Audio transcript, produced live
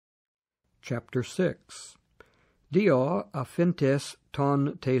Chapter 6. Dio affintes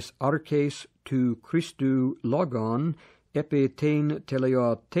ton tes arches tu Christu logon, epi ten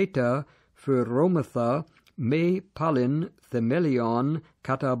teleoteta pherometha me palin themelion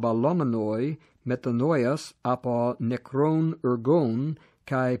katabalomenoi metanoias apo necron ergon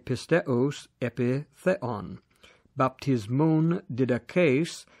kai pisteos epi theon. Baptismon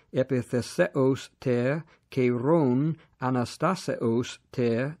didaces epi theseos te keiron anastaseos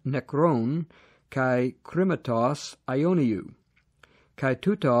te necron kai krimatos ioniou. Kai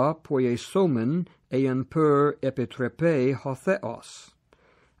tuta poiesomen ean per epitrepe hotheos.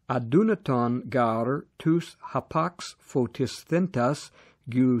 Adunaton gar tus hapax photisthentas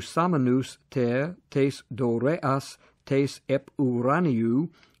gusamanus te tes doreas tes ep uraniu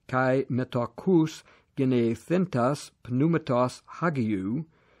kai metocus genethentas pneumatos hagiu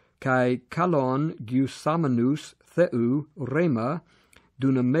kai kalon gusamanus theu rema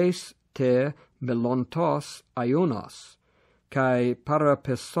dunames te melontos ionos kai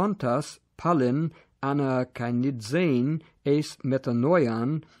parapesontas palin ana kainidzein eis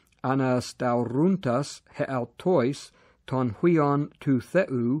metanoian ana stauruntas heautois ton huion tu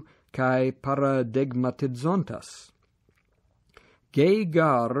theu kai paradegmatizontas. Ge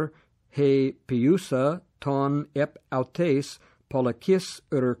gar he piusa ton ep autes polakis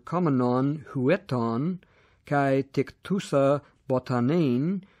komenon hueton kai tictusa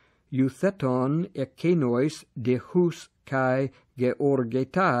botanein eutheton ekenois de hus kai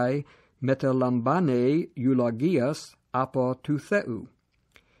georgetai metalambane eulogias apo tu theu.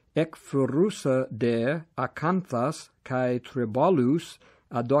 Ec furusa de acanthas kai tribolus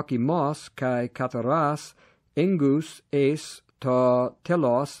adokimos kai kataras engus es ta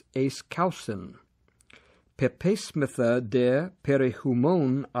telos es causen. Pepesmetha de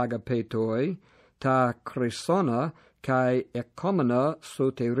perihumon agapetoi ta cresona kai ecomena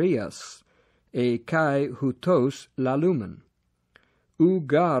soterias e kai hutos lalumen.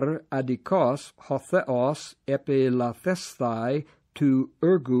 Ugar adikos hotheos epi lathesthai tu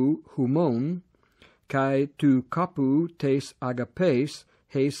ergu humon, kai tu kapu tes agapes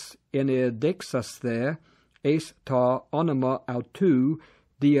hes enedexasthe, es ta onoma autu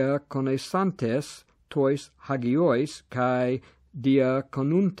dia connaissantes tois hagiois kai dia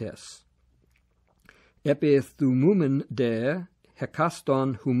conuntes. Epi thumumen de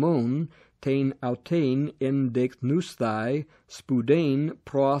hekaston humon ten autein endecnusthai spudein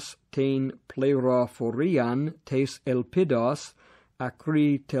pros ten plerophorian tes elpidos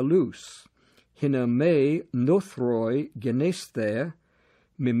acri telus, hina me nothroi genesthe,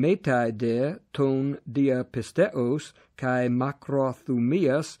 mimetai de ton dia pisteos kai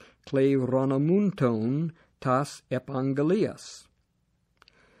macrothumias cleironomunton tas epangelias.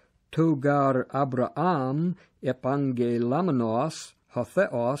 Togar Abraham epangelamenos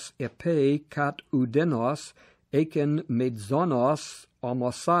hotheos epe kat udenos eken medzonos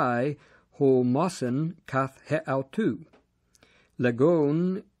omosai homosen kath heautu.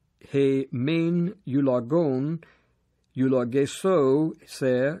 Legon he men eulogon eulogeso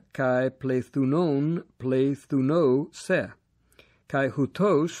se kai plethunon plethuno se kai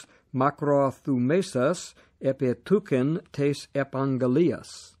hutos macrothumesas epetuken tes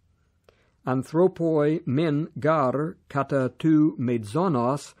epangelias. Anthropoi men gar kata tu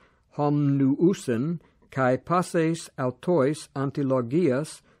medzonos homnuusen kai passes autois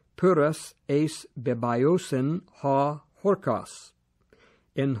antilogias puras eis bebaiosen ha horkas.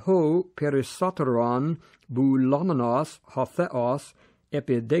 En ho perisoteron bulomenos hotheos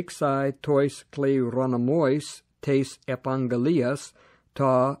epidexai tois cleironomois tes epangelias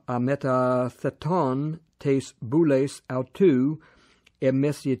ta ametatheton tes bules autu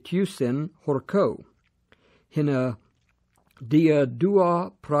emesietiusen horko. Hina dia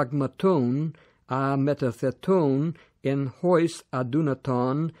dua pragmaton a metatheton en hois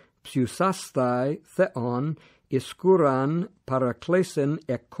adunaton psiusasthai theon iskuran paraklesen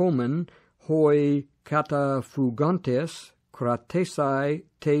ekomen hoi katafugantes kratesai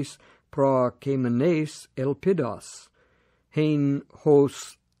tes prokemenes elpidos. Hein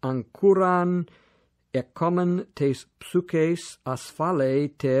hos ankuran ekomen tes psukes asphale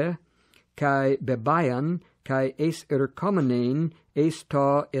te, kai bebayan, kai es erkomenein es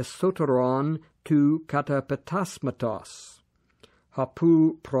ta esoteron tu katapetasmatos.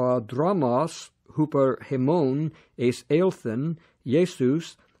 Hapu prodromos huper hemon es elthen,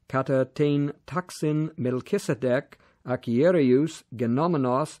 Jesus, kata ten taxin Melchisedec, Achierius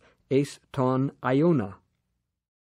genomenos es ton Iona.